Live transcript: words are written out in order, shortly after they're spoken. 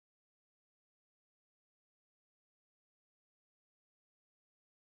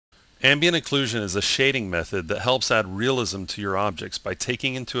Ambient occlusion is a shading method that helps add realism to your objects by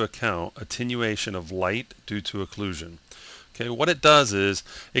taking into account attenuation of light due to occlusion. Okay, what it does is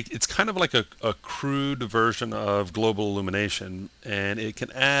it's kind of like a crude version of global illumination, and it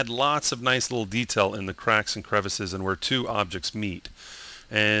can add lots of nice little detail in the cracks and crevices and where two objects meet.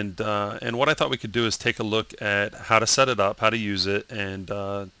 And what I thought we could do is take a look at how to set it up, how to use it, and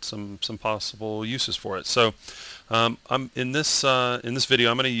some possible uses for it. So I'm in this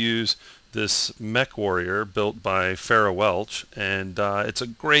video I'm going to use this Mech Warrior built by Farrah Welch, and it's a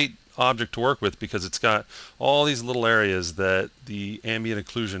great object to work with because it's got all these little areas that the ambient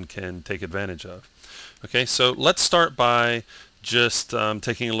occlusion can take advantage of. Okay, so let's start by just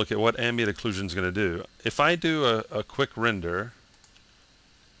taking a look at what ambient occlusion is going to do. If I do a quick render,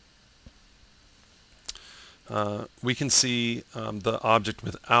 we can see the object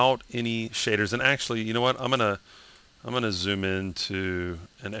without any shaders. And actually, you know what? I'm gonna zoom into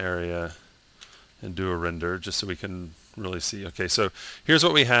an area and do a render just so we can really see. Okay, so here's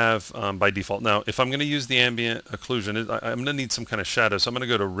what we have by default. Now, if I'm going to use the ambient occlusion, I'm going to need some kind of shadow. So I'm going to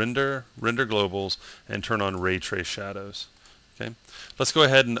go to Render, Render Globals, and turn on Ray Trace Shadows. Okay, let's go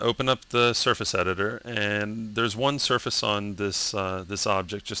ahead and open up the surface editor. And there's one surface on this this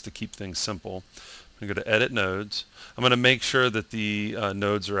object just to keep things simple. I'm going to go to Edit Nodes. I'm going to make sure that the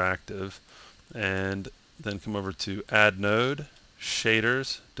nodes are active, and then come over to Add Node,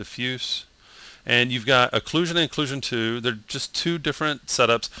 Shaders, Diffuse, and you've got Occlusion and Occlusion 2. They're just two different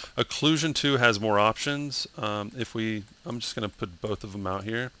setups. Occlusion 2 has more options. I'm just going to put both of them out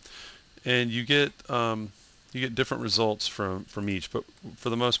here, and you get different results from each. But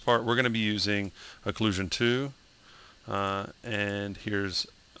for the most part, we're going to be using Occlusion 2, and here's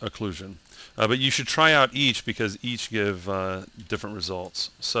Occlusion. But you should try out each because each give different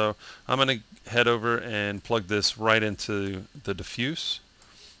results. So I'm going to head over and plug this right into the diffuse,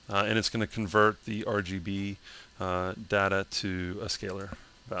 and it's going to convert the RGB data to a scalar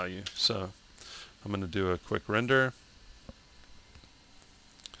value. So I'm going to do a quick render,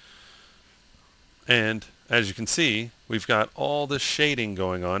 and as you can see, we've got all this shading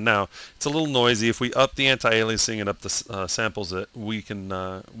going on. Now, it's a little noisy. If we up the anti-aliasing and up the samples, we can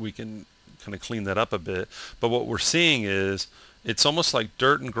kind of clean that up a bit. But what we're seeing is it's almost like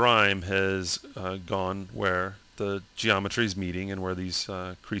dirt and grime has gone where the geometry is meeting and where these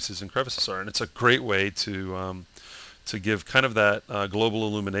creases and crevices are. And it's a great way to give kind of that global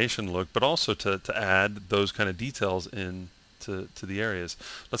illumination look, but also to add those kind of details in to the areas.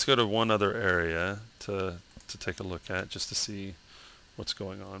 Let's go to one other area to take a look at just to see what's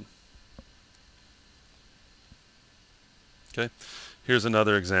going on. Okay, here's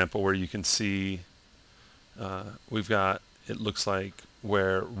another example where you can see we've got, it looks like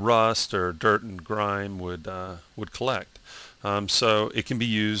where rust or dirt and grime would collect. So it can be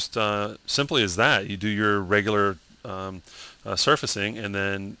used simply as that. You do your regular surfacing and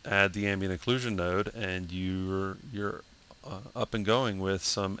then add the ambient occlusion node, and you're up and going with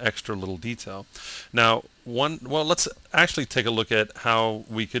some extra little detail. Now, let's actually take a look at how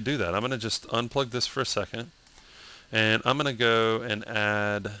we could do that. I'm going to just unplug this for a second, and I'm going to go and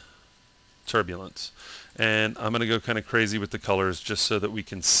add turbulence. And I'm going to go kind of crazy with the colors just so that we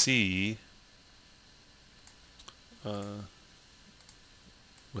can see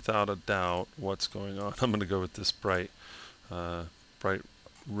without a doubt what's going on. I'm going to go with this bright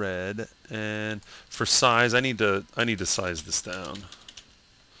red, and for size I need to size this down.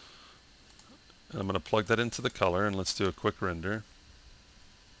 I'm going to plug that into the color, and let's do a quick render.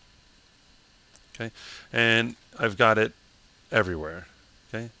 Okay, and I've got it everywhere.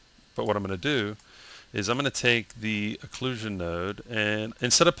 Okay, but what I'm going to do is I'm going to take the occlusion node, and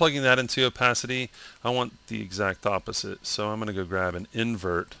instead of plugging that into opacity, I want the exact opposite. So I'm going to go grab an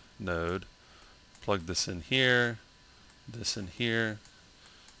invert node, plug this in here, this in here.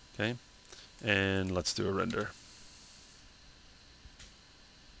 Okay, and let's do a render.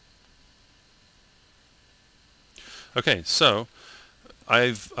 Okay, so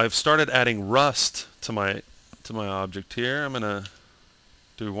I've started adding rust to my object here. I'm gonna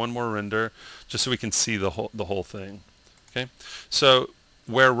do one more render just so we can see the whole thing. Okay, so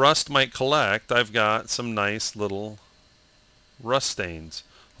where rust might collect, I've got some nice little rust stains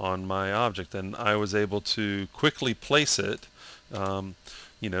on my object, and I was able to quickly place it.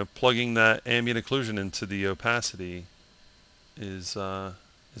 You know, plugging that ambient occlusion into the opacity is a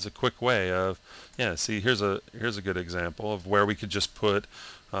quick way of, yeah, see, here's a good example of where we could just put,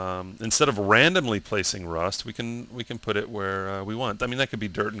 instead of randomly placing rust, we can put it where we want. I mean, that could be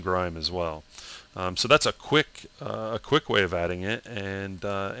dirt and grime as well. So that's a quick way of adding it, and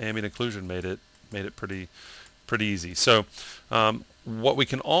ambient occlusion made it pretty pretty easy. So what we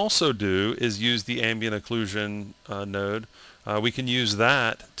can also do is use the ambient occlusion node. We can use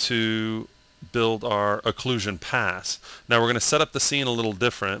that to build our occlusion pass. Now we're going to set up the scene a little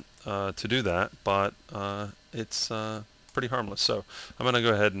different to do that, but it's pretty harmless. So I'm going to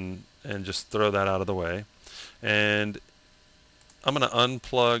go ahead and just throw that out of the way. And I'm going to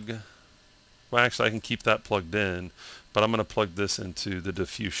unplug, well actually I can keep that plugged in, but I'm going to plug this into the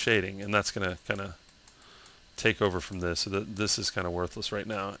diffuse shading, and that's going to kind of take over from this, so that this is kind of worthless right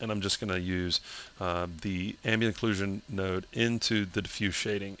now, and I'm just going to use the ambient occlusion node into the diffuse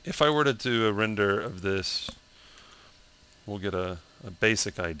shading. If I were to do a render of this, we'll get a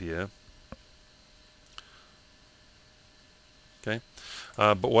basic idea. Okay,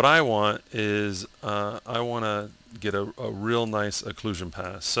 but what I want is I want to get a real nice occlusion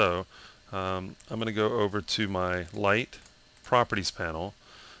pass. So I'm going to go over to my light properties panel,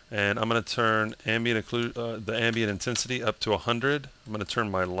 and I'm going to turn the ambient intensity up to 100. I'm going to turn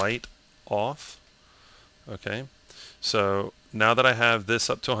my light off. Okay, so now that I have this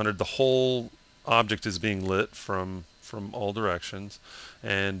up to 100, the whole object is being lit from all directions,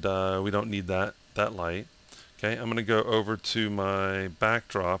 and we don't need that light. Okay, I'm going to go over to my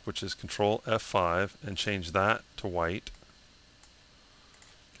backdrop, which is Control F5, and change that to white.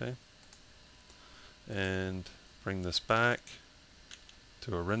 Okay, and bring this back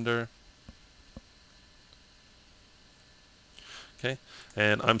to a render. Okay,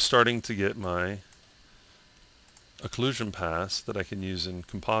 and I'm starting to get my occlusion pass that I can use in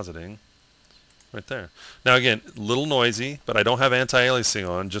compositing right there. Now again, a little noisy, but I don't have anti-aliasing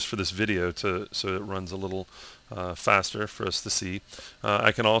on just for this video so it runs a little faster for us to see.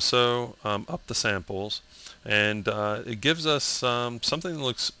 I can also up the samples, and it gives us something that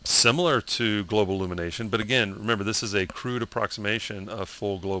looks similar to global illumination, but again, remember, this is a crude approximation of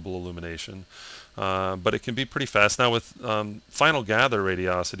full global illumination, but it can be pretty fast. Now with final gather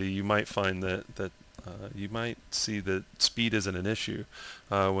radiosity, you might find that you might see that speed isn't an issue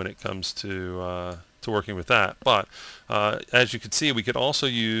when it comes to working with that. But as you can see, we could also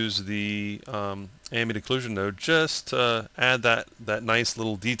use the ambient occlusion node just to add that nice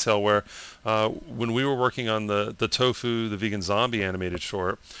little detail where when we were working on the Tofu, the vegan zombie animated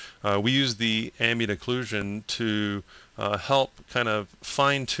short, we used the ambient occlusion to help kind of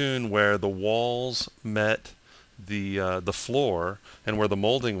fine-tune where the walls met the floor and where the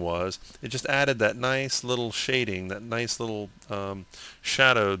molding was. It just added that nice little shading, that nice little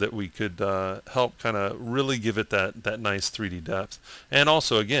shadow that we could help kind of really give it that nice 3D depth. And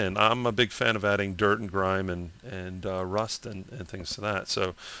also, again, I'm a big fan of adding dirt and grime and rust and things to that.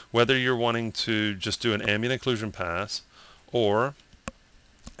 So whether you're wanting to just do an ambient occlusion pass or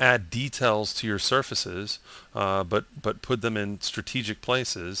add details to your surfaces, but put them in strategic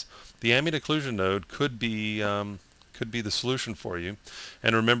places, the ambient occlusion node could be the solution for you.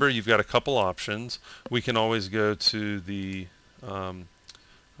 And remember, you've got a couple options. We can always go to the node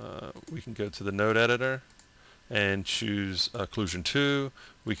editor and choose occlusion 2.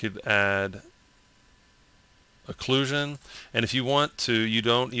 We could add occlusion, and if you want to, you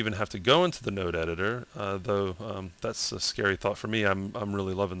don't even have to go into the node editor, though that's a scary thought for me. I'm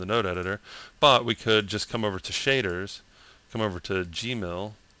really loving the node editor, but we could just come over to shaders, come over to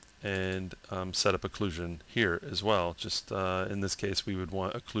Gmill, and set up occlusion here as well. Just in this case, we would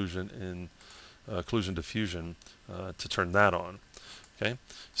want occlusion in occlusion diffusion to turn that on. Okay,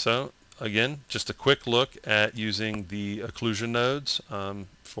 so again, just a quick look at using the occlusion nodes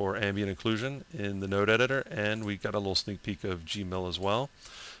for ambient occlusion in the node editor, and we got a little sneak peek of Gmill as well,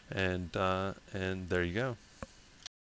 and there you go.